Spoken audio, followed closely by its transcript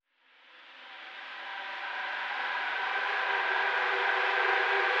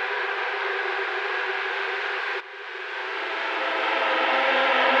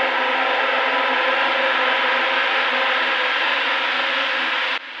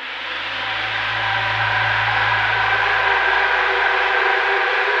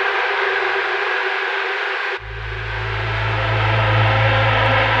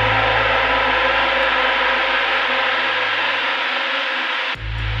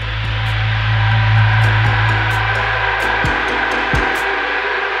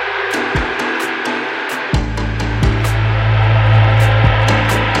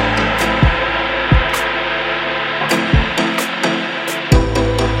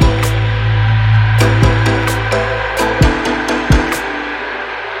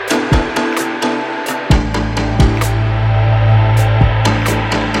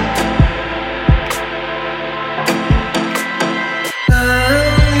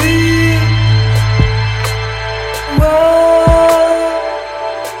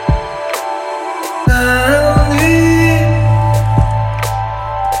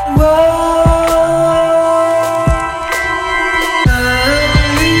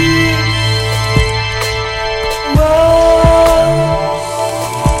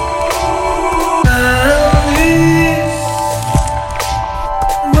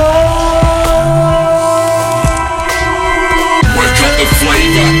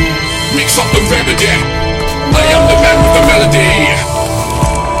flavor, mix up the remedy. I am the man with the melody.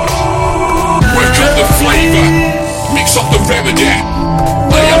 Work up the flavor, mix up the remedy.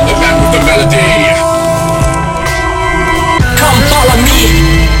 I am the man with the melody. Come follow me,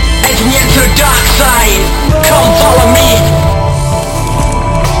 edging into the dark side. Come follow me.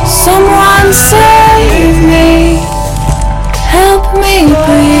 Someone save me, help me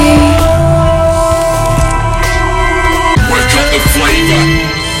breathe. Work up the flavor,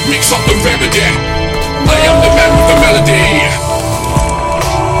 mix up the remedy. I am the man with the melody.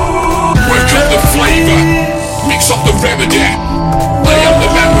 Work up the flavor, mix up the remedy. I am the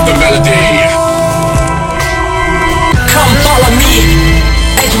man with the melody. Come follow me,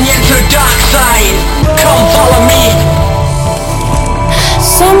 edging into the dark side. Come follow me.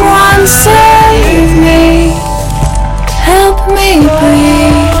 Someone save me, help me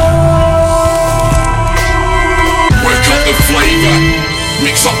breathe. Work up the flavor,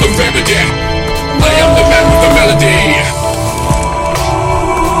 mix up the remedy. I am the man with the melody.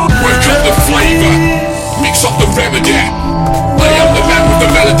 Work up the flavor, mix up the remedy. I am the man with the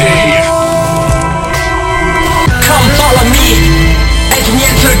melody. Come follow me, edging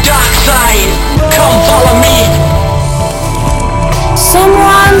into the dark side. Come follow me.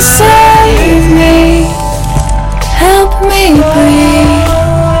 Someone save me, help me breathe.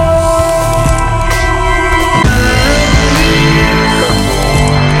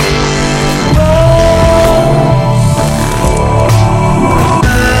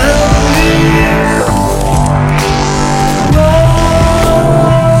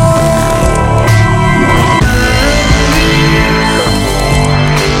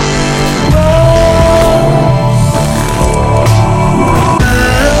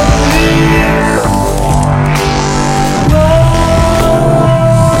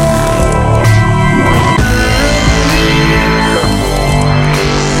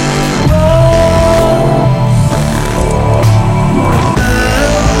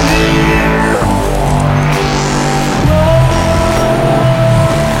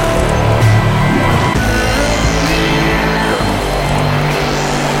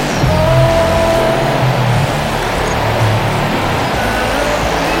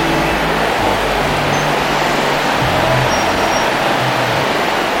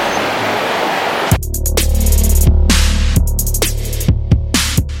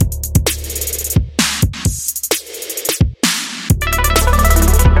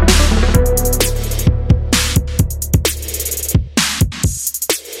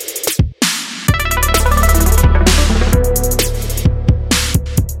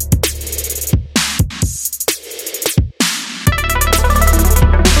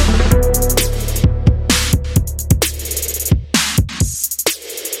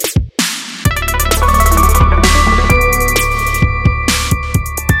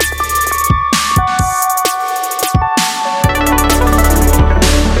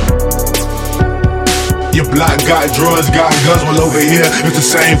 Your block got drugs, got guns, well over here, it's the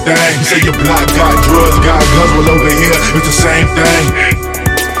same thing. You say your block got drugs, got guns, well over here, it's the same thing.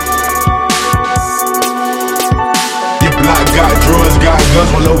 Your block got drugs, got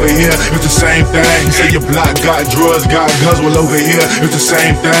guns, well over here, it's the same thing. You say your block got drugs, got guns, well over here, it's the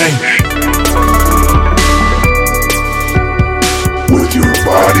same thing. With your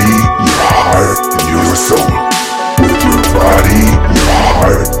body, your heart, and your soul. With your body, your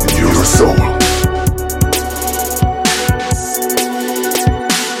heart, and your soul.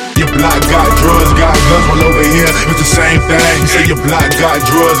 Your block got drugs, got guns, well over here, it's the same thing. You say your block got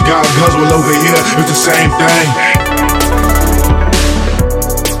drugs, got guns, well over here, it's the same thing.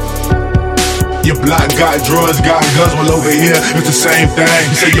 Your block got drugs, got guns, well over here, it's the same thing.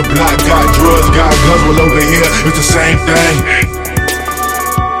 You say your block got drugs, got guns, well over here, it's the same thing.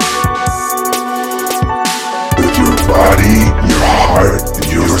 With your body, your heart, and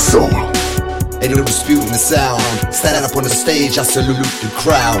your soul. Ain't no disputing the sound. Standing up on the stage, I salute the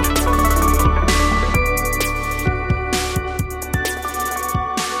crowd.